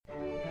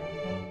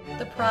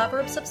The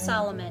Proverbs of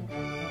Solomon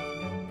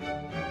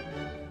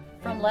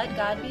from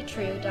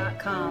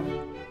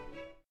LetGodBetrue.com.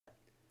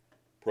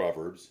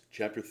 Proverbs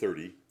chapter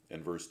 30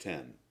 and verse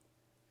 10.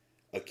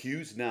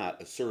 Accuse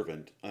not a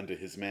servant unto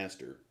his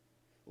master,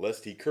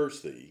 lest he curse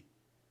thee,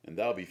 and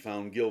thou be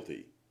found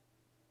guilty.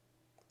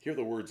 Hear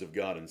the words of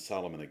God in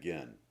Solomon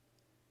again.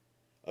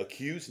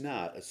 Accuse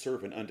not a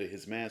servant unto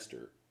his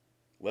master,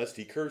 lest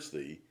he curse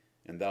thee,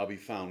 and thou be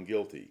found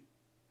guilty.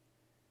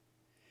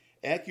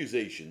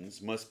 Accusations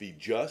must be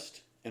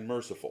just and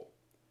merciful,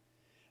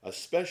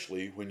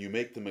 especially when you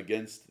make them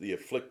against the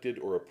afflicted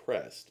or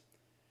oppressed,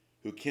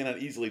 who cannot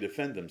easily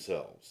defend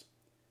themselves.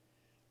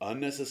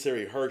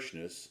 Unnecessary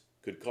harshness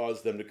could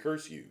cause them to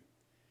curse you,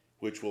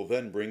 which will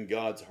then bring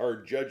God's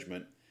hard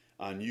judgment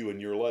on you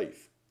and your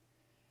life.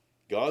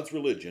 God's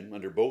religion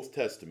under both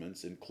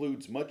testaments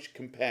includes much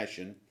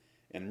compassion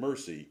and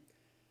mercy,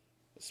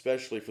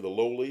 especially for the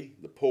lowly,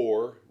 the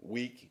poor,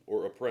 weak,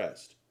 or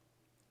oppressed.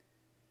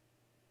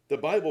 The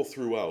Bible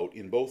throughout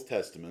in both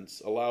testaments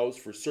allows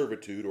for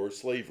servitude or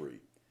slavery,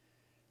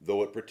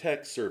 though it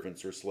protects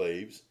servants or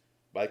slaves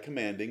by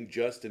commanding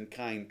just and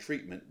kind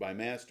treatment by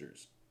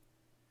masters.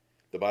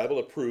 The Bible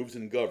approves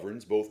and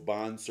governs both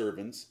bond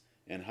servants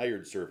and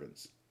hired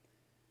servants.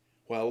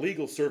 While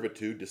legal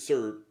servitude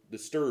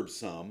disturbs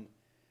some,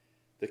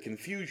 the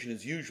confusion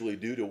is usually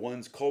due to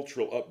one's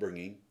cultural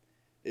upbringing,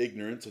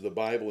 ignorance of the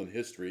Bible and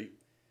history,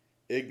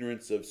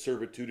 ignorance of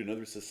servitude in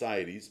other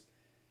societies,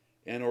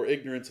 and or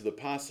ignorance of the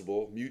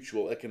possible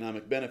mutual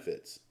economic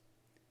benefits.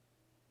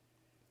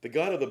 The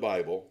God of the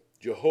Bible,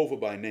 Jehovah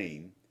by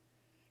name,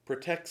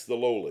 protects the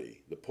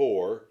lowly, the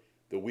poor,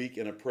 the weak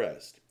and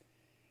oppressed,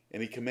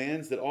 and he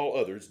commands that all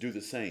others do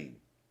the same.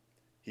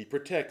 He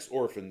protects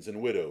orphans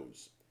and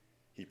widows.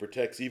 He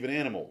protects even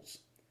animals.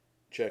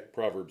 Check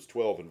Proverbs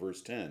 12 and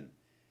verse 10.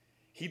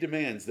 He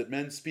demands that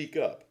men speak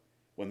up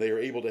when they are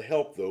able to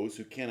help those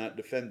who cannot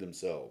defend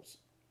themselves.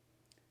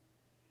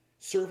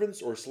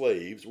 Servants or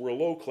slaves were a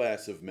low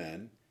class of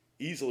men,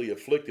 easily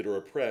afflicted or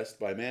oppressed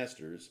by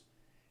masters,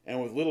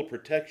 and with little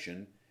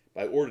protection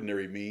by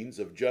ordinary means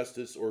of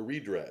justice or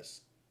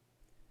redress.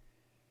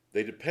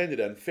 They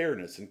depended on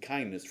fairness and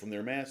kindness from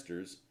their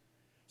masters,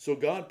 so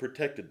God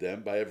protected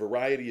them by a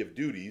variety of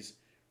duties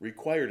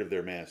required of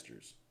their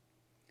masters.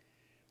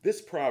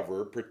 This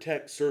proverb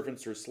protects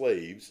servants or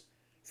slaves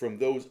from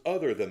those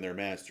other than their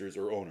masters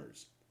or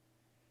owners.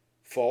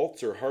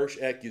 False or harsh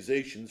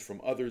accusations from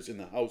others in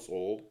the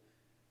household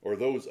or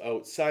those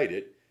outside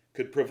it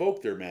could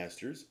provoke their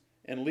masters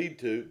and lead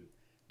to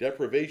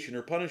deprivation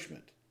or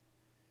punishment.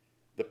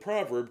 The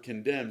proverb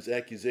condemns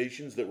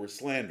accusations that were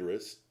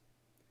slanderous,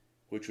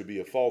 which would be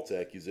a false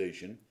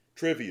accusation,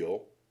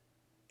 trivial,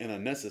 an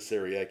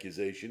unnecessary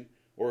accusation,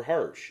 or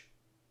harsh,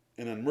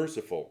 an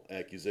unmerciful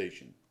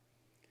accusation.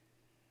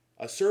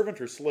 A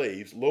servant or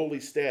slave's lowly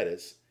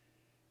status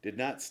did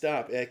not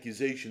stop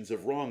accusations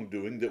of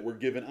wrongdoing that were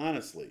given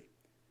honestly,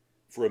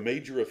 for a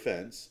major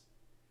offense,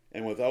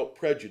 and without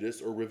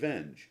prejudice or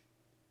revenge.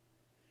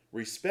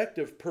 Respect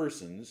of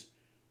persons,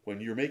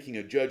 when you're making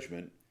a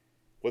judgment,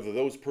 whether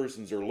those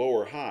persons are low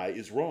or high,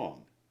 is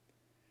wrong.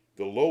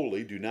 The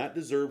lowly do not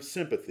deserve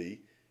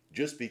sympathy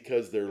just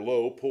because they're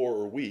low, poor,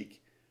 or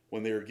weak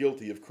when they are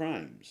guilty of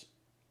crimes.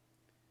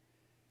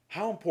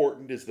 How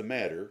important is the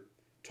matter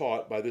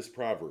taught by this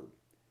proverb?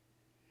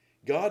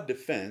 God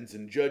defends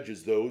and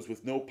judges those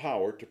with no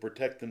power to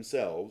protect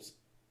themselves,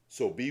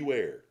 so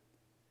beware.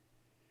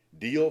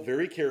 Deal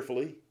very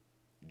carefully,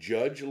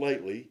 judge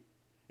lightly,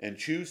 and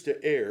choose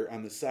to err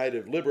on the side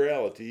of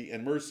liberality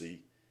and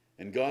mercy,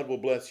 and God will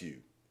bless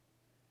you.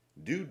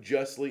 Do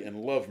justly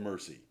and love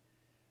mercy,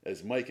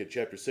 as Micah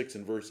chapter 6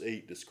 and verse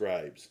 8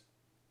 describes.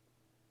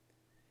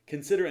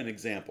 Consider an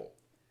example.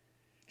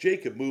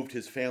 Jacob moved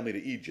his family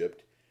to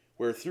Egypt,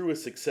 where through a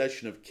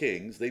succession of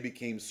kings they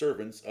became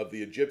servants of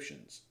the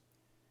Egyptians.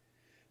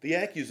 The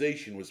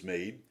accusation was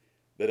made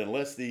that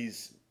unless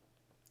these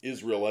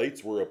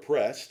Israelites were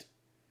oppressed,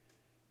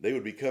 they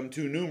would become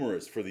too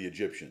numerous for the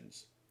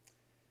Egyptians.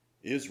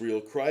 Israel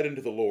cried unto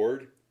the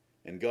Lord,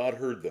 and God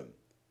heard them.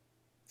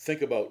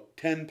 Think about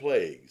 10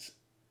 plagues,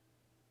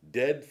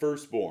 dead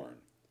firstborn,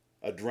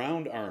 a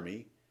drowned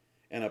army,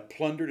 and a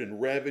plundered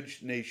and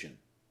ravaged nation.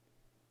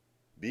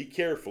 Be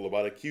careful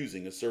about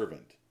accusing a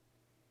servant.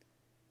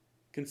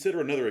 Consider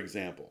another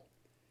example.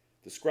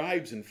 The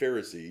scribes and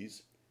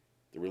Pharisees,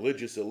 the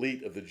religious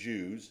elite of the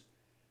Jews,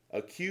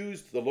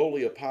 accused the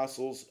lowly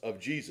apostles of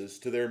Jesus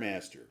to their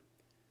master.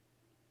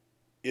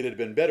 It had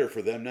been better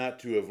for them not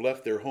to have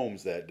left their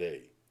homes that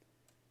day.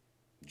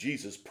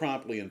 Jesus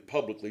promptly and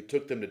publicly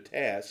took them to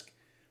task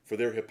for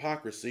their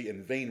hypocrisy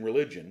and vain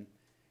religion,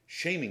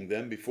 shaming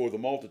them before the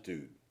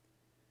multitude.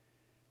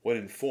 When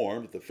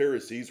informed that the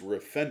Pharisees were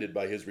offended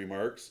by his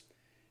remarks,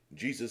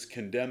 Jesus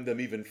condemned them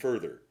even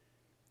further.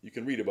 You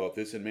can read about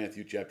this in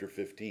Matthew chapter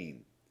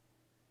 15.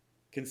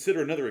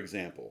 Consider another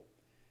example.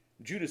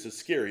 Judas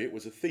Iscariot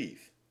was a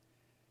thief,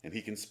 and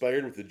he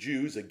conspired with the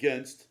Jews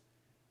against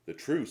the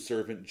true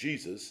servant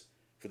Jesus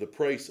for the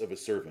price of a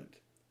servant.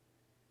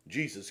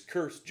 Jesus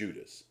cursed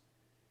Judas,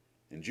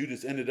 and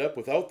Judas ended up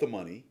without the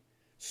money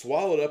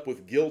swallowed up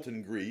with guilt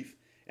and grief,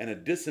 and a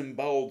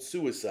disemboweled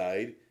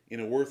suicide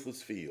in a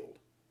worthless field.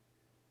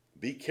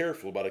 Be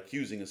careful about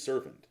accusing a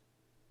servant,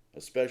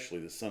 especially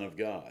the Son of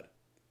God.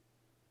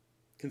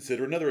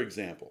 Consider another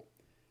example.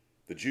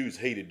 The Jews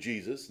hated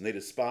Jesus, and they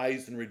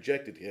despised and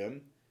rejected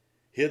him,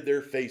 hid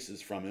their faces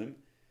from him,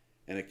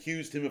 and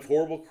accused him of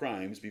horrible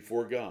crimes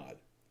before God.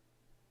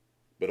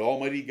 But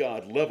Almighty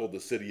God leveled the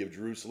city of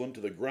Jerusalem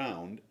to the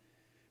ground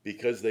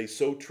because they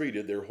so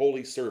treated their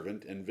holy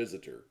servant and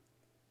visitor.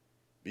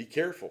 Be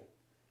careful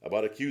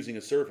about accusing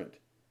a servant,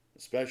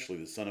 especially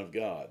the Son of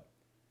God.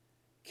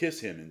 Kiss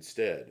him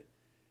instead,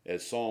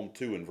 as Psalm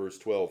 2 and verse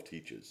 12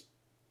 teaches.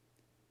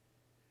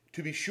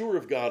 To be sure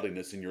of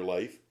godliness in your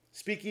life,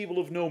 speak evil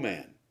of no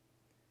man.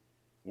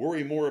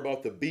 Worry more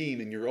about the beam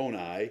in your own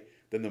eye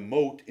than the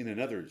mote in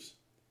another's.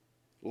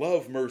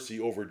 Love mercy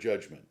over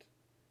judgment.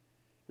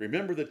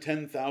 Remember the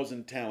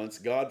 10,000 talents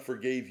God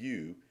forgave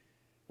you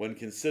when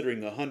considering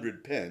the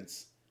 100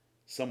 pence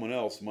someone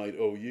else might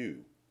owe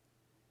you.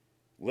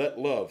 Let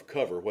love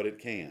cover what it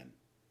can.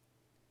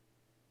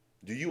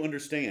 Do you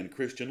understand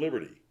Christian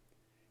liberty?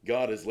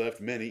 God has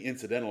left many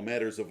incidental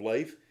matters of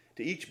life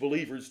to each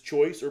believer's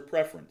choice or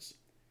preference.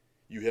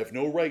 You have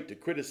no right to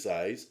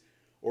criticize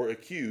or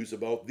accuse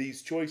about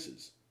these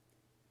choices.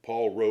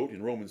 Paul wrote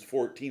in Romans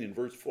 14 and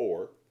verse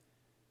 4,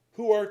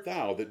 "Who art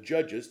thou that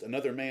judgest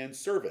another man's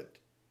servant?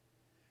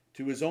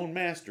 To his own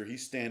master he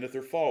standeth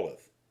or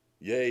falleth.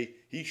 Yea,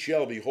 he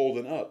shall be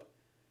holden up,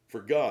 for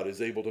God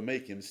is able to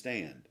make him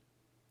stand."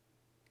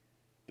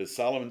 Does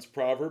Solomon's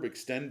proverb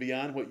extend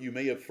beyond what you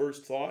may have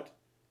first thought?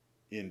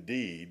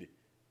 Indeed,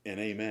 and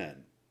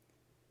amen.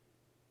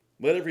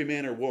 Let every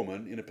man or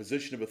woman in a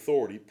position of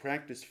authority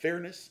practice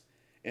fairness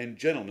and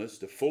gentleness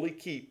to fully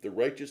keep the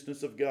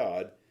righteousness of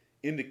God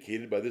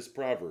indicated by this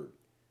proverb.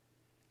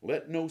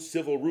 Let no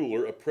civil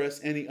ruler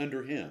oppress any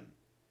under him.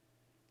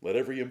 Let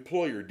every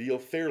employer deal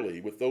fairly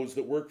with those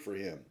that work for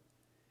him.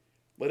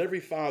 Let every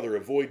father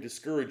avoid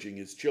discouraging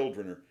his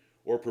children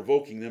or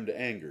provoking them to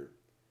anger.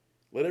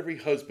 Let every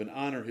husband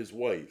honor his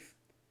wife.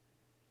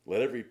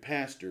 Let every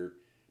pastor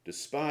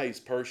despise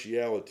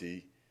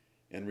partiality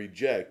and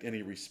reject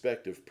any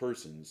respect of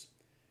persons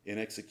in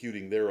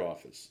executing their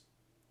office.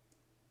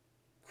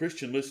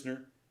 Christian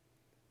listener,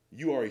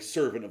 you are a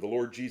servant of the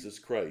Lord Jesus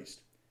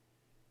Christ.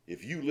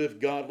 If you live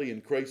godly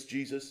in Christ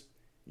Jesus,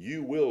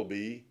 you will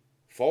be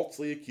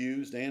falsely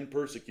accused and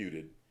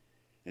persecuted,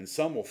 and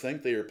some will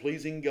think they are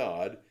pleasing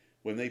God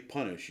when they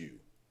punish you.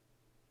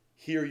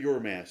 Hear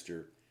your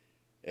master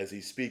as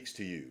he speaks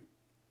to you.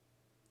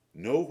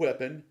 No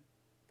weapon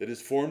that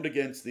is formed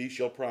against thee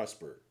shall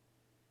prosper,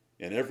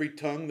 and every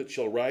tongue that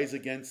shall rise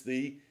against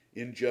thee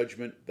in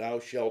judgment thou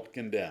shalt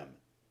condemn.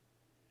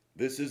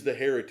 This is the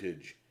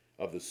heritage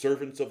of the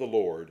servants of the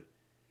Lord,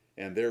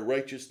 and their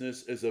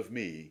righteousness is of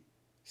me,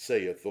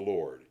 saith the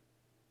Lord.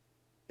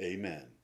 Amen.